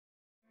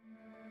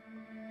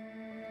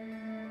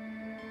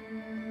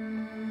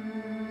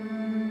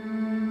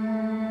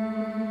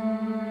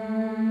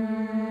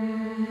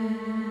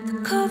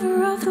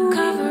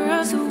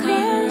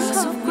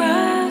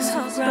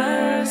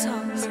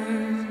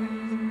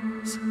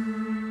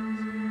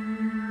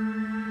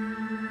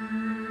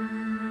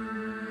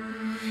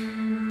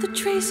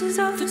traces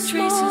of the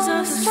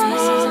smallest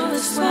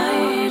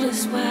white as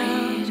well.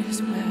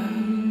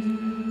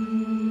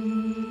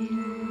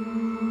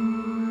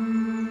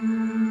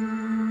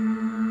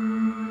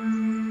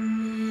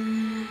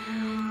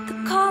 The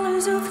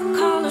colors of the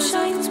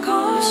shines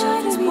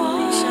watery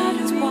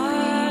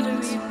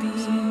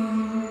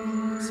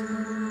beams.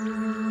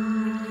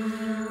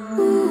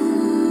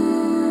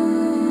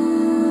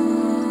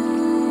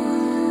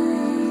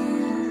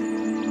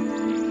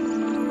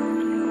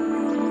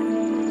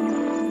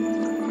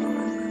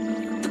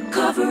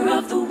 Cover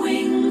of the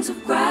wings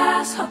of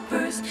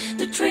grasshoppers,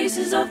 the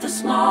traces of the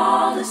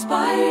smallest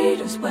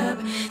spider's web,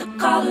 the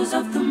colors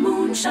of the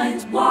moon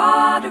shines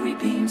watery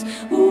beams.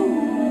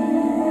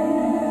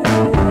 Ooh.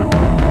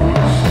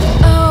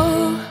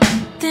 Oh,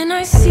 then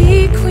I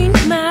see Queen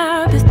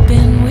Mabeth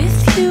been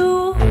with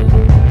you.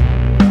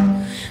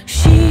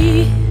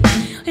 She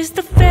is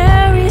the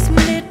fairy's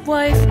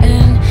midwife,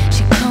 and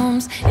she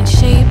comes in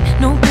shape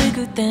no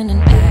bigger than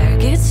an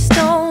agate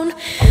stone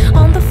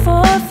on the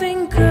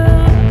forefinger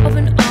of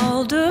an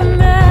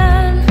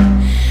alderman,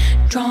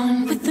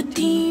 drawn with the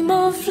theme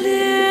of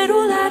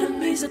little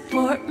atomies of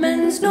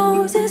portmen's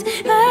noses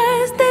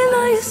as they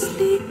lie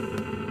asleep.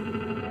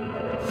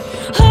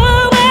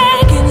 Her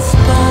wagon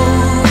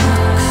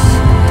spokes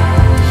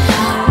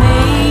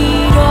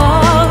made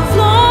of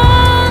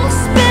long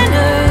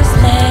spinner's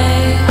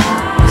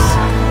legs.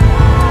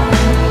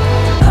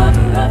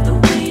 Cover of the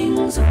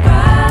wings of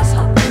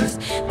grasshoppers,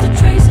 the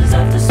traces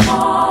of the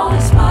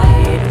smallest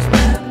spider's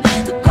web,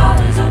 the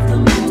colors of the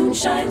moon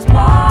shines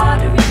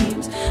watery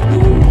beams.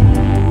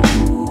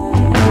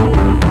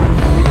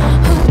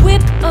 A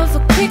whip of a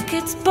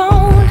cricket's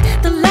bone,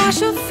 the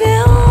lash of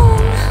film.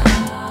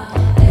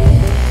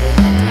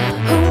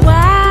 A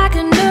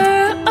wagoner,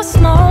 a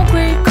small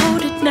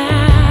gray-coated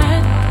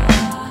gnat,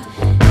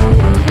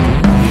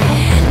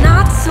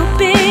 not so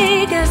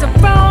big as a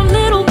brown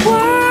little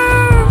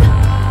worm,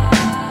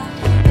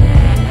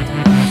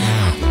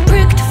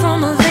 pricked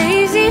from a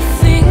lazy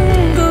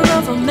finger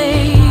of a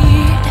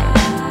maid.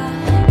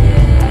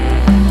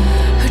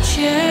 Her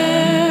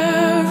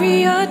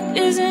chariot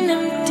is an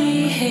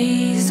empty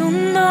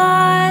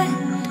hazelnut,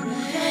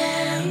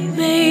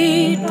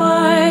 made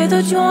by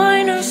the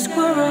joiner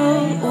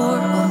squirrel or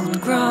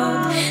old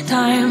grub.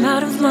 Time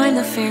out of mind,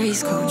 the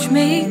fairies coach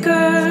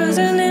makers,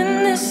 and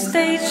in this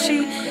state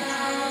she